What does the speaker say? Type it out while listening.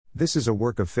This is a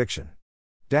work of fiction.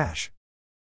 Dash.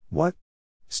 What?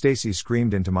 Stacy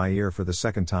screamed into my ear for the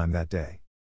second time that day.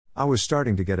 I was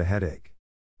starting to get a headache.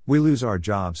 We lose our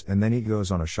jobs and then he goes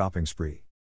on a shopping spree.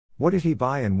 What did he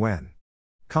buy and when?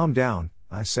 Calm down,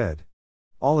 I said.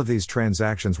 All of these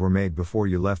transactions were made before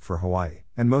you left for Hawaii,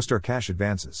 and most are cash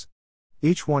advances.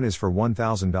 Each one is for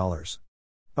 $1,000.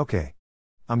 Okay.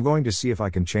 I'm going to see if I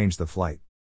can change the flight.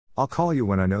 I'll call you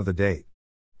when I know the date.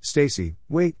 Stacy,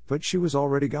 wait, but she was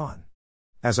already gone.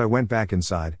 As I went back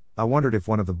inside, I wondered if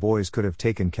one of the boys could have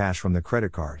taken cash from the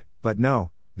credit card, but no,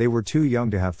 they were too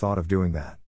young to have thought of doing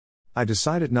that. I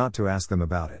decided not to ask them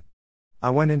about it.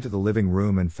 I went into the living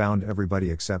room and found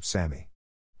everybody except Sammy.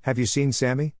 Have you seen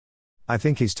Sammy? I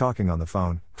think he's talking on the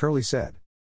phone, Curly said.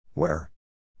 Where?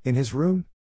 In his room?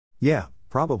 Yeah,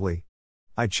 probably.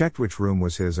 I checked which room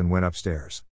was his and went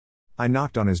upstairs. I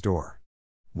knocked on his door.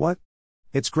 What?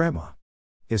 It's Grandma.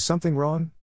 Is something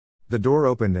wrong? The door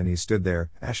opened and he stood there,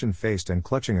 ashen-faced and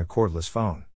clutching a cordless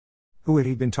phone. Who had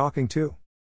he been talking to?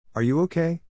 Are you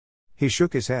okay? He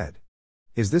shook his head.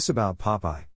 Is this about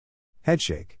Popeye?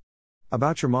 Headshake.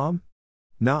 About your mom?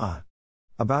 Nah.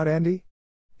 About Andy?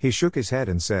 He shook his head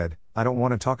and said, I don't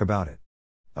want to talk about it.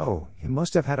 Oh, he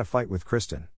must have had a fight with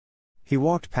Kristen. He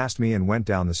walked past me and went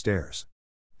down the stairs.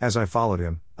 As I followed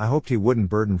him, I hoped he wouldn't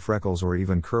burden Freckles or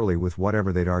even Curly with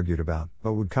whatever they'd argued about,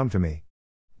 but would come to me.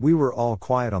 We were all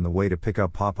quiet on the way to pick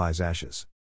up Popeye's ashes.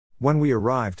 When we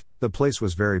arrived, the place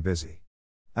was very busy.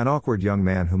 An awkward young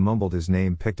man who mumbled his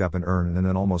name picked up an urn and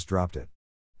then almost dropped it.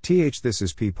 This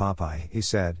is P. Popeye, he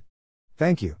said.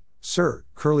 Thank you, sir,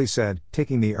 Curly said,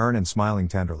 taking the urn and smiling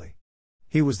tenderly.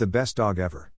 He was the best dog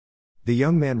ever. The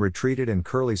young man retreated and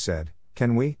Curly said,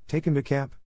 Can we take him to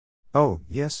camp? Oh,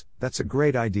 yes, that's a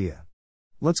great idea.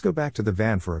 Let's go back to the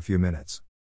van for a few minutes.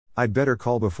 I'd better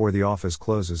call before the office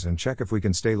closes and check if we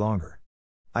can stay longer.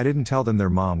 I didn't tell them their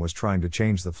mom was trying to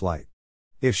change the flight.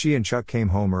 If she and Chuck came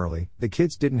home early, the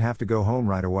kids didn't have to go home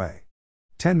right away.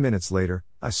 10 minutes later,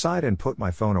 I sighed and put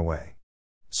my phone away.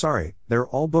 Sorry, they're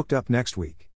all booked up next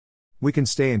week. We can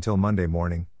stay until Monday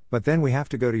morning, but then we have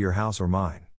to go to your house or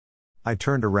mine. I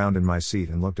turned around in my seat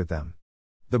and looked at them.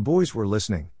 The boys were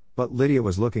listening, but Lydia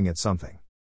was looking at something.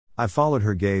 I followed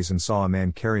her gaze and saw a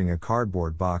man carrying a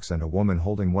cardboard box and a woman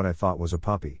holding what I thought was a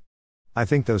puppy. I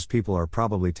think those people are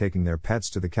probably taking their pets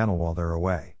to the kennel while they're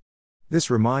away.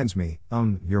 This reminds me,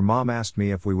 your mom asked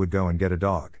me if we would go and get a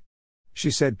dog.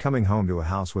 She said coming home to a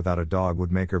house without a dog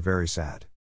would make her very sad.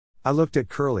 I looked at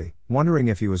Curly, wondering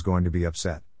if he was going to be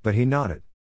upset, but he nodded.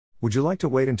 Would you like to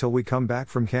wait until we come back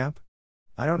from camp?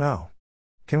 I don't know.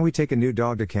 Can we take a new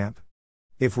dog to camp?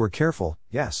 If we're careful,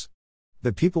 yes.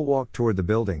 The people walked toward the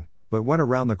building, but went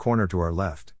around the corner to our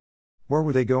left. Where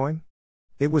were they going?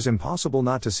 It was impossible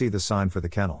not to see the sign for the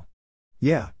kennel.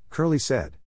 Yeah, Curly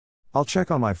said. I'll check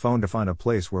on my phone to find a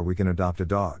place where we can adopt a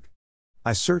dog.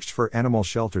 I searched for animal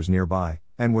shelters nearby,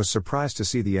 and was surprised to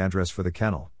see the address for the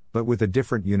kennel, but with a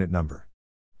different unit number.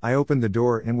 I opened the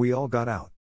door and we all got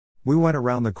out. We went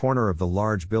around the corner of the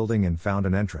large building and found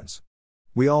an entrance.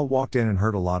 We all walked in and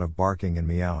heard a lot of barking and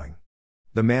meowing.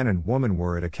 The man and woman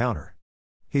were at a counter.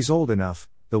 He's old enough,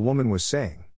 the woman was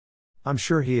saying. I'm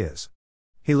sure he is.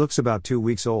 He looks about 2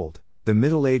 weeks old, the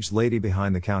middle-aged lady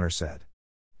behind the counter said.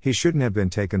 He shouldn't have been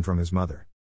taken from his mother.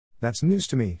 That's news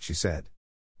to me, she said.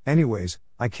 Anyways,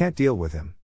 I can't deal with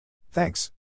him.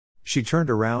 Thanks. She turned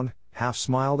around, half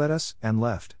smiled at us, and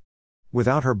left.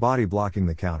 Without her body blocking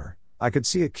the counter, I could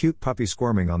see a cute puppy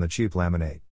squirming on the cheap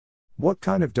laminate. What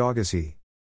kind of dog is he?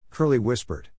 Curly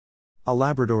whispered. A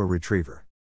Labrador Retriever.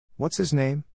 What's his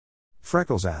name?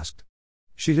 Freckles asked.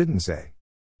 She didn't say.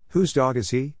 Whose dog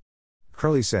is he?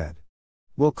 Curly said.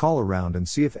 We'll call around and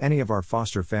see if any of our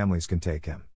foster families can take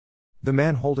him. The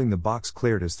man holding the box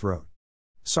cleared his throat.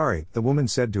 Sorry, the woman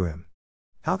said to him.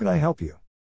 How can I help you?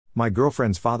 My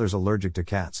girlfriend's father's allergic to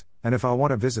cats, and if I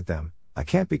want to visit them, I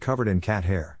can't be covered in cat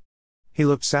hair. He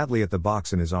looked sadly at the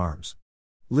box in his arms.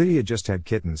 Lydia just had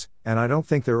kittens, and I don't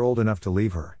think they're old enough to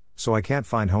leave her, so I can't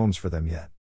find homes for them yet.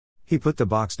 He put the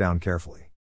box down carefully.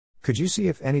 Could you see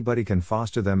if anybody can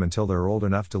foster them until they're old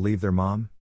enough to leave their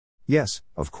mom? Yes,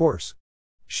 of course.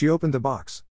 She opened the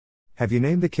box. Have you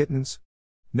named the kittens?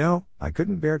 No, I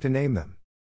couldn't bear to name them.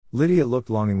 Lydia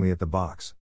looked longingly at the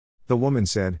box. The woman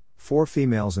said, 4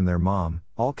 females and their mom,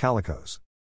 all calicos.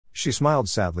 She smiled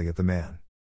sadly at the man.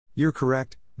 You're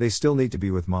correct, they still need to be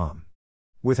with mom.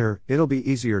 With her, it'll be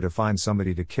easier to find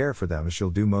somebody to care for them as she'll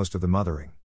do most of the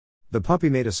mothering. The puppy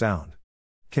made a sound.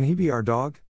 Can he be our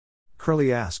dog?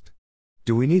 Curly asked.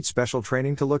 Do we need special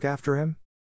training to look after him?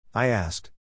 I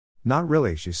asked. Not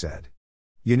really, she said.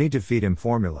 You need to feed him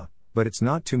formula, but it's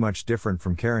not too much different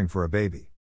from caring for a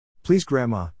baby. Please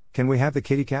Grandma, Can we have the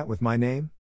kitty cat with my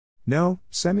name? No,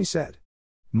 Semi said.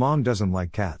 Mom doesn't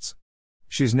like cats.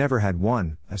 She's never had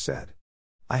one, I said.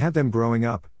 I had them growing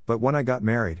up, but when I got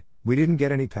married, we didn't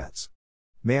get any pets.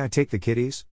 May I take the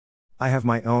kitties? I have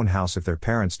my own house if their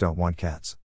parents don't want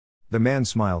cats. The man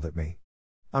smiled at me.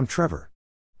 I'm Trevor.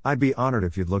 I'd be honored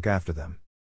if you'd look after them.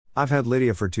 I've had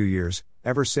Lydia for 2 years,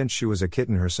 ever since she was a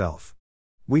kitten herself.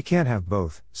 We can't have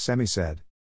both, Semi said.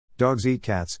 Dogs eat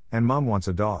cats, and Mom wants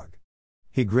a dog.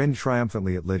 He grinned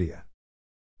triumphantly at Lydia.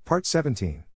 Part 17.